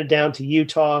Montana down to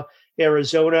Utah,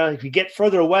 Arizona. If you get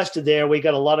further west of there, we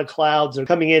got a lot of clouds that are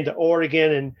coming into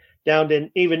Oregon and down to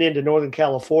even into Northern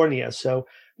California. So,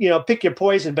 pick your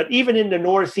poison. But even in the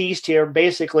Northeast here,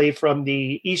 basically from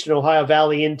the Eastern Ohio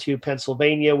Valley into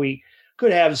Pennsylvania, we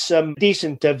could have some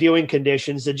decent viewing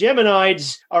conditions. The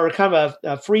Geminids are kind of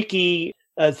a freaky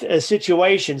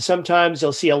situation. Sometimes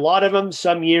you'll see a lot of them.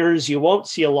 Some years you won't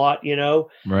see a lot,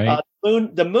 Right.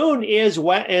 The moon is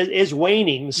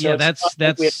waning. So yeah,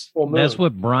 that's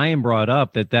what Brian brought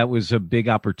up, that was a big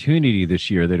opportunity this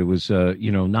year, that it was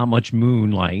not much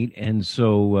moonlight, and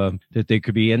so that they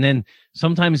could be. And then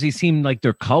sometimes they seem like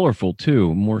they're colorful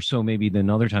too, more so maybe than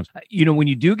other times. When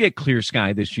you do get clear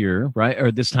sky this year, right,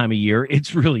 or this time of year,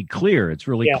 it's really clear, it's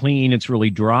really clean, it's really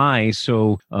dry.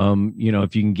 So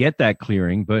if you can get that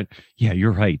clearing, but yeah,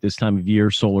 you're right. This time of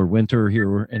year, solar winter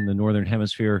here in the Northern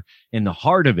Hemisphere, in the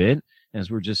heart of it, as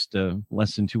we're just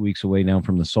less than 2 weeks away now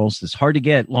from the solstice. Hard to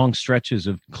get long stretches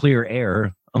of clear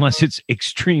air unless it's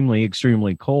extremely,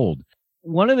 extremely cold.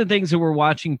 One of the things that we're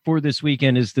watching for this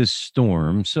weekend is this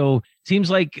storm. So it seems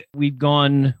like we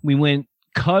went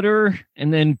cutter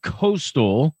and then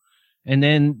coastal, and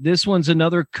then this one's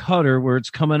another cutter where it's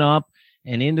coming up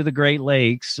and into the Great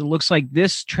Lakes. It looks like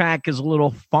this track is a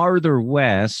little farther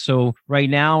west. So right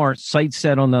now our sight's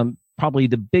set on probably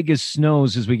the biggest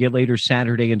snows as we get later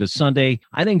Saturday into Sunday.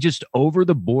 I think just over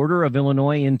the border of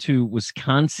Illinois into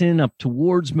Wisconsin up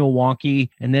towards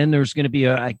Milwaukee. And then there's going to be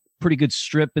a pretty good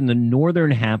strip in the northern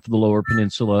half of the lower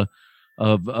peninsula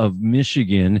of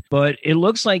Michigan. But it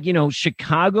looks like,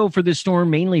 Chicago for this storm,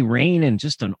 mainly rain and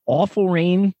just an awful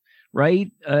rain.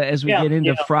 Right. As we get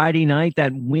into Friday night,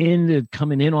 that wind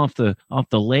coming in off the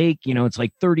lake, it's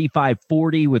like 35,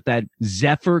 40 with that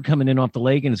zephyr coming in off the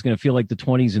lake, and it's going to feel like the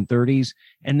 20s and 30s.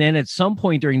 And then at some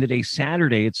point during the day,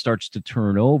 Saturday, it starts to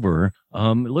turn over.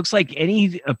 It looks like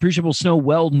any appreciable snow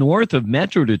well north of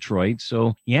Metro Detroit.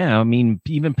 So, yeah, I mean,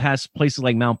 even past places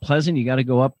like Mount Pleasant, you got to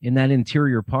go up in that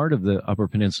interior part of the Upper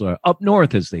Peninsula, up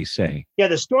north, as they say. Yeah,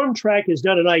 the storm track is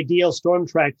not an ideal storm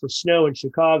track for snow in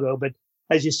Chicago, but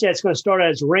as you said, it's going to start out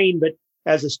as rain, but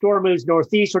as the storm moves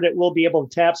northeastward, it will be able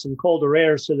to tap some colder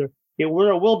air. So there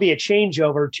will be a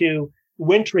changeover to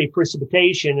wintry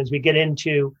precipitation as we get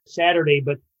into Saturday.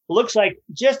 But it looks like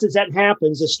just as that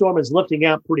happens, the storm is lifting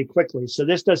out pretty quickly. So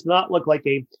this does not look like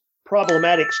a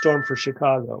problematic storm for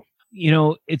Chicago.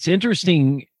 It's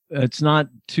interesting. It's not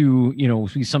too,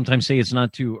 we sometimes say it's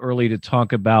not too early to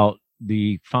talk about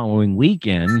the following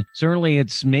weekend. Certainly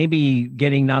it's maybe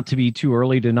getting not to be too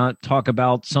early to not talk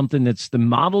about something that's the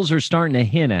models are starting to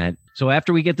hint at. So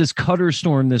after we get this cutter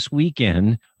storm this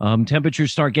weekend,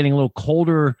 temperatures start getting a little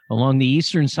colder along the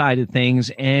eastern side of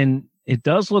things. And it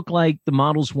does look like the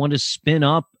models want to spin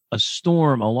up a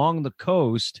storm along the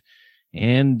coast.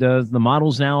 And the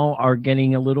models now are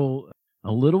getting a little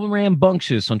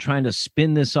rambunctious on trying to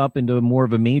spin this up into more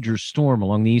of a major storm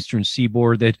along the eastern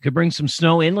seaboard that could bring some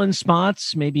snow inland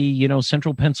spots, maybe,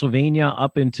 central Pennsylvania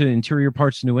up into interior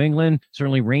parts of New England,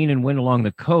 certainly rain and wind along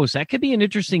the coast. That could be an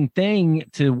interesting thing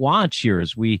to watch here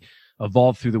as we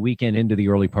evolve through the weekend into the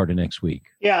early part of next week.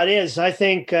 Yeah, it is. I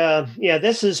think,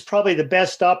 this is probably the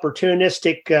best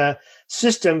opportunistic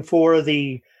system for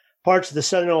the parts of the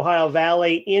Southern Ohio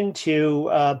Valley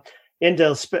into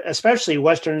especially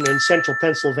western and central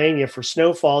Pennsylvania for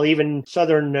snowfall, even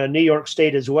southern New York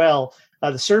State as well.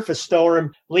 The surface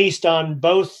storm, at least on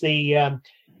both the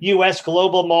U.S.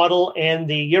 global model and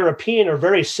the European, are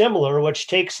very similar, which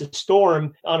takes the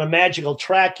storm on a magical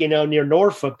track, near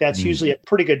Norfolk. That's usually a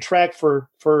pretty good track for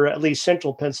at least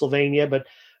central Pennsylvania. But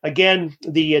again,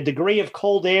 the degree of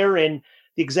cold air and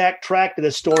the exact track of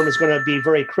the storm is going to be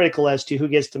very critical as to who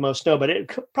gets the most snow, but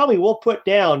it probably will put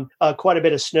down quite a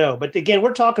bit of snow. But again,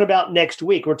 we're talking about next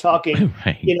week. We're talking,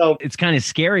 right. It's kind of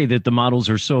scary that the models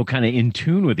are so kind of in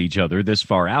tune with each other this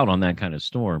far out on that kind of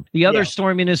storm. The other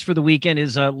storminess for the weekend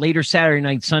is a later Saturday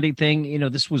night, Sunday thing.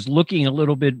 This was looking a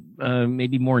little bit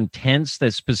maybe more intense,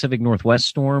 that Pacific Northwest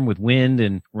storm with wind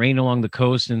and rain along the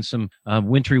coast and some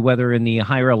wintry weather in the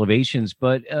higher elevations.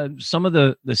 But some of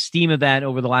the steam of that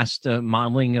over the last modeling,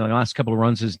 the last couple of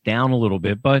runs is down a little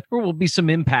bit, but there will be some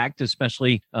impact,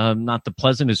 especially not the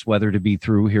pleasantest weather to be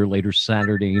through here later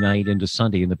Saturday night into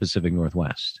Sunday in the Pacific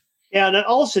Northwest. Yeah, and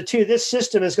also, too, this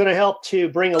system is going to help to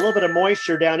bring a little bit of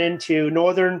moisture down into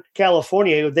Northern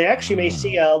California. They actually may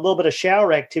see a little bit of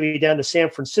shower activity down to San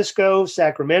Francisco,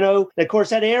 Sacramento. And, of course,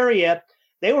 that area,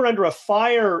 they were under a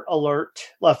fire alert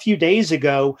a few days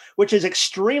ago, which is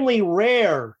extremely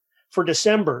rare for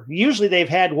December. Usually they've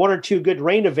had one or two good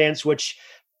rain events, which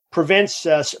prevents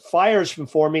fires from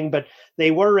forming, but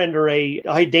they were under a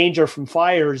high danger from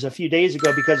fires a few days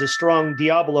ago because of strong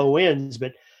Diablo winds,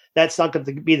 but that's not going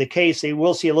to be the case. They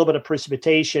will see a little bit of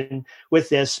precipitation with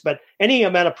this, but any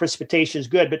amount of precipitation is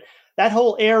good. But that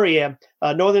whole area,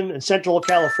 northern and central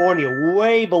California,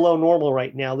 way below normal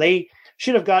right now. They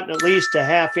should have gotten at least a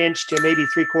half inch to maybe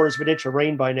 3/4 of an inch of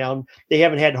rain by now. They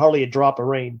haven't had hardly a drop of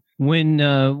rain. When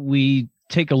we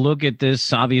take a look at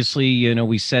this, obviously,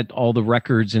 we set all the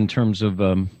records in terms of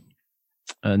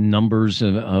numbers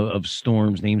of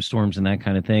storms, named storms, and that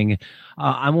kind of thing.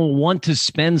 I will want to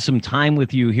spend some time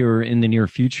with you here in the near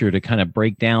future to kind of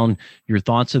break down your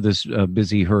thoughts of this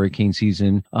busy hurricane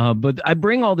season. But I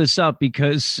bring all this up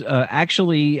because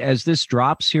actually, as this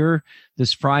drops here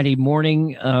this Friday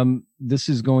morning, this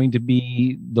is going to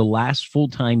be the last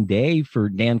full-time day for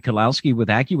Dan Kedlowski with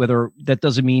AccuWeather. That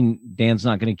doesn't mean Dan's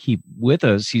not going to keep with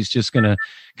us. He's just going to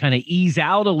kind of ease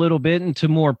out a little bit into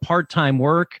more part-time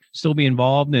work, still be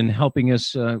involved in helping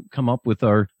us come up with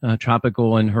our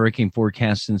tropical and hurricane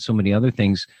forecasts and so many other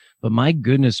things. But my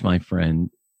goodness, my friend,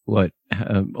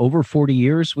 over 40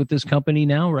 years with this company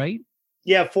now, right?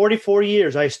 Yeah, 44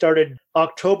 years. I started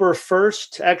October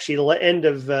 1st, actually the end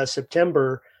of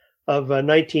September of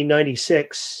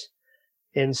 1996.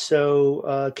 And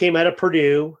so came out of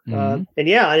Purdue. And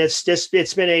yeah,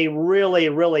 it's been a really,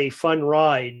 really fun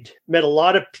ride. Met a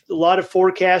lot of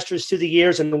forecasters through the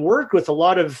years and worked with a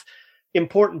lot of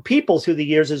important people through the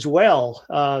years as well.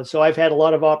 So I've had a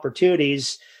lot of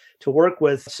opportunities to work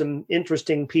with some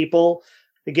interesting people.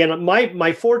 Again,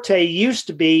 my forte used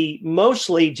to be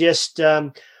mostly just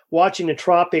watching the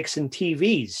tropics and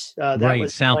TVs. Right,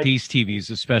 Southeast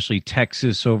TVs, especially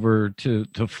Texas over to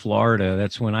Florida.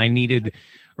 That's when I needed,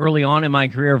 early on in my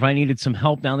career, if I needed some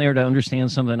help down there to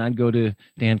understand something, I'd go to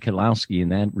Dan Kedlowski in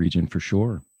that region for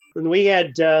sure. And we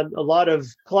had a lot of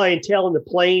clientele in the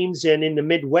plains and in the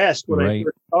Midwest when I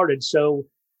first started. So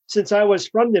since I was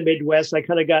from the Midwest, I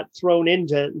kind of got thrown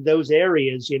into those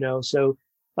areas, So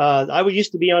I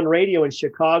used to be on radio in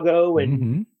Chicago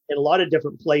and in a lot of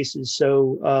different places.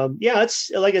 So, it's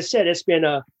like I said, it's been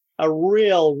a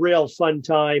real fun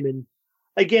time. And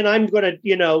again, I'm going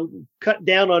to, cut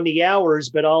down on the hours,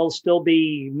 but I'll still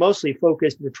be mostly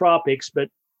focused in the tropics, but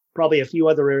probably a few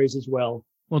other areas as well.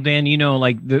 Well, Dan,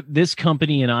 this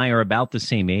company and I are about the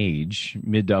same age,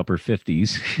 mid to upper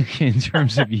 50s in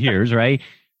terms of years, right?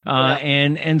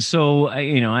 And so,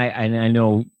 I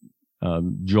know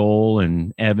Joel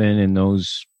and Evan and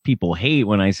those people hate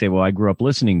when I say, well, I grew up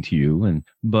listening to you.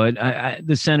 But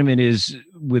the sentiment is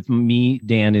with me,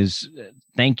 Dan, is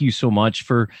thank you so much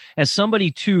for, as somebody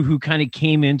too, who kind of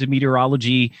came into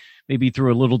meteorology maybe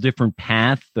through a little different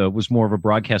path, was more of a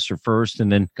broadcaster first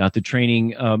and then got the training.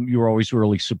 You were always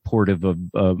really supportive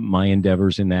of my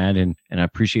endeavors in that. And I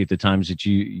appreciate the times that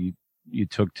you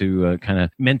took to kind of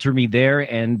mentor me there.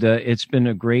 And it's been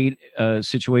a great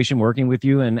situation working with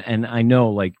you. And I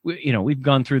know, we've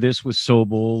gone through this with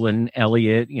Sobel and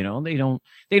Elliot,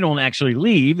 they don't actually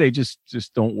leave. They just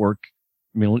don't work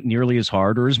nearly as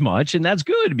hard or as much. And that's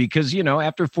good because,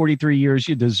 after 43 years,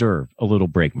 you deserve a little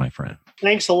break, my friend.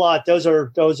 Thanks a lot. Those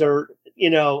are,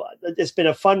 it's been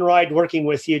a fun ride working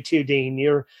with you too, Dean.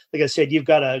 You're, like I said, you've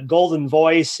got a golden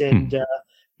voice and,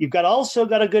 you've also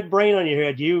got a good brain on your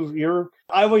head.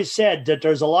 I always said that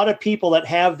there's a lot of people that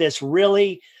have this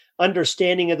really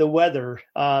understanding of the weather,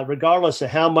 regardless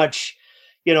of how much,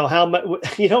 you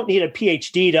don't need a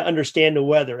PhD to understand the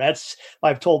weather. That's,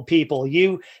 I've told people,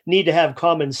 you need to have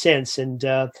common sense. And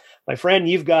my friend,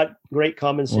 you've got great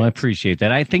common sense. Well, I appreciate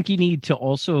that. I think you need to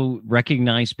also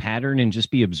recognize pattern and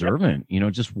just be observant,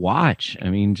 just watch. I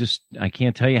mean, I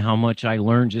can't tell you how much I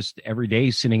learn just every day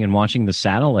sitting and watching the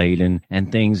satellite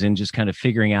and things and just kind of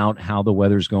figuring out how the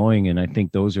weather's going. And I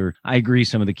think I agree,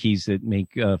 some of the keys that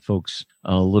make folks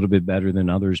a little bit better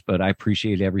than others, but I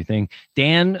appreciate everything.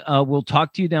 Dan, we'll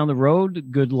talk to you down the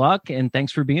road. Good luck. And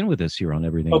thanks for being with us here on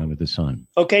Everything Under the Sun.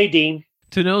 Okay, Dean.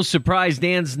 To no surprise,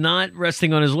 Dan's not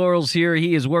resting on his laurels here.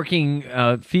 He is working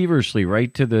feverishly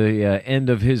right to the end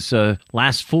of his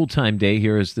last full-time day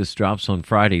here as this drops on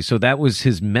Friday. So that was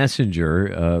his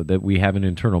messenger, that we have an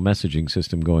internal messaging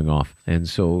system going off. And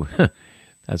so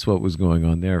that's what was going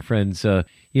on there. Friends,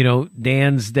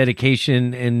 Dan's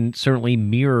dedication and certainly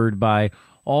mirrored by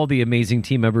all the amazing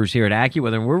team members here at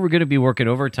AccuWeather. And we're going to be working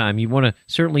overtime. You want to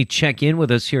certainly check in with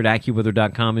us here at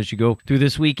AccuWeather.com as you go through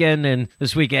this weekend and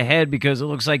this week ahead, because it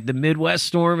looks like the Midwest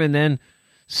storm and then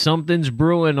something's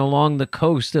brewing along the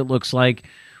coast. It looks like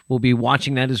we'll be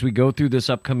watching that as we go through this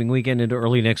upcoming weekend into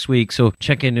early next week. So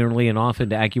check in early and often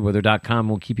to AccuWeather.com.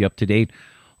 We'll keep you up to date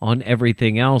on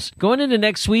everything else. Going into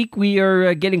next week, we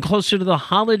are getting closer to the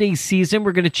holiday season.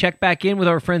 We're going to check back in with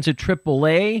our friends at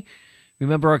AAA.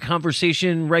 Remember our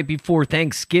conversation right before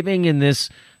Thanksgiving in this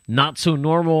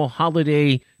not-so-normal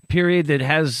holiday period that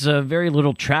has very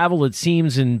little travel, it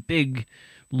seems, in big,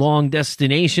 long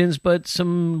destinations, but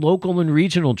some local and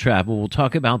regional travel. We'll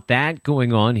talk about that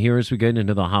going on here as we get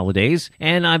into the holidays.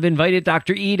 And I've invited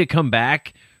Dr. E to come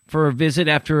back for a visit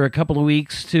after a couple of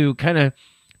weeks to kind of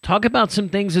talk about some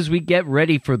things as we get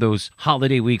ready for those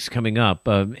holiday weeks coming up.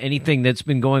 Anything that's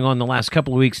been going on the last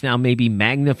couple of weeks now may be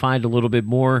magnified a little bit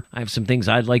more. I have some things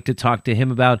I'd like to talk to him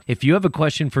about. If you have a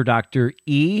question for Dr.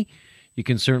 E, you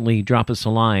can certainly drop us a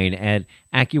line at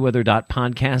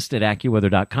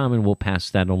AccuWeather.podcast@AccuWeather.com, and we'll pass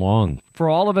that along. For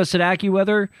all of us at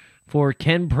AccuWeather, for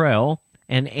Ken Prell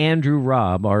and Andrew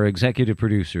Robb, our executive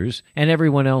producers, and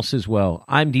everyone else as well,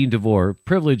 I'm Dean DeVore,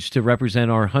 privileged to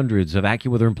represent our hundreds of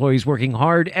AccuWeather employees working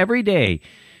hard every day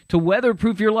to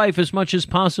weatherproof your life as much as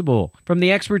possible. From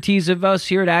the expertise of us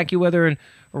here at AccuWeather and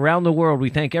around the world, we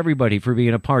thank everybody for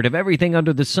being a part of everything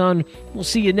under the sun. We'll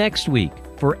see you next week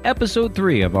for episode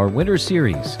 3 of our winter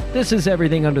series. This is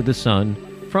Everything Under the Sun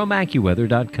from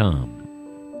AccuWeather.com.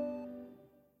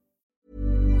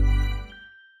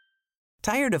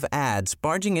 Tired of ads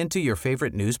barging into your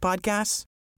favorite news podcasts?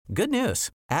 Good news.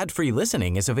 Ad-free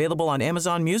listening is available on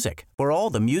Amazon Music for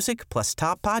all the music plus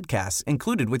top podcasts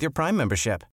included with your Prime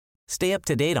membership. Stay up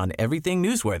to date on everything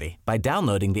newsworthy by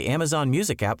downloading the Amazon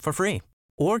Music app for free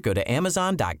or go to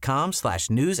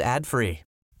amazon.com/news ad free.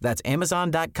 That's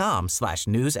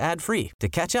amazon.com/news ad free to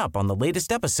catch up on the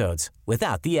latest episodes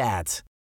without the ads.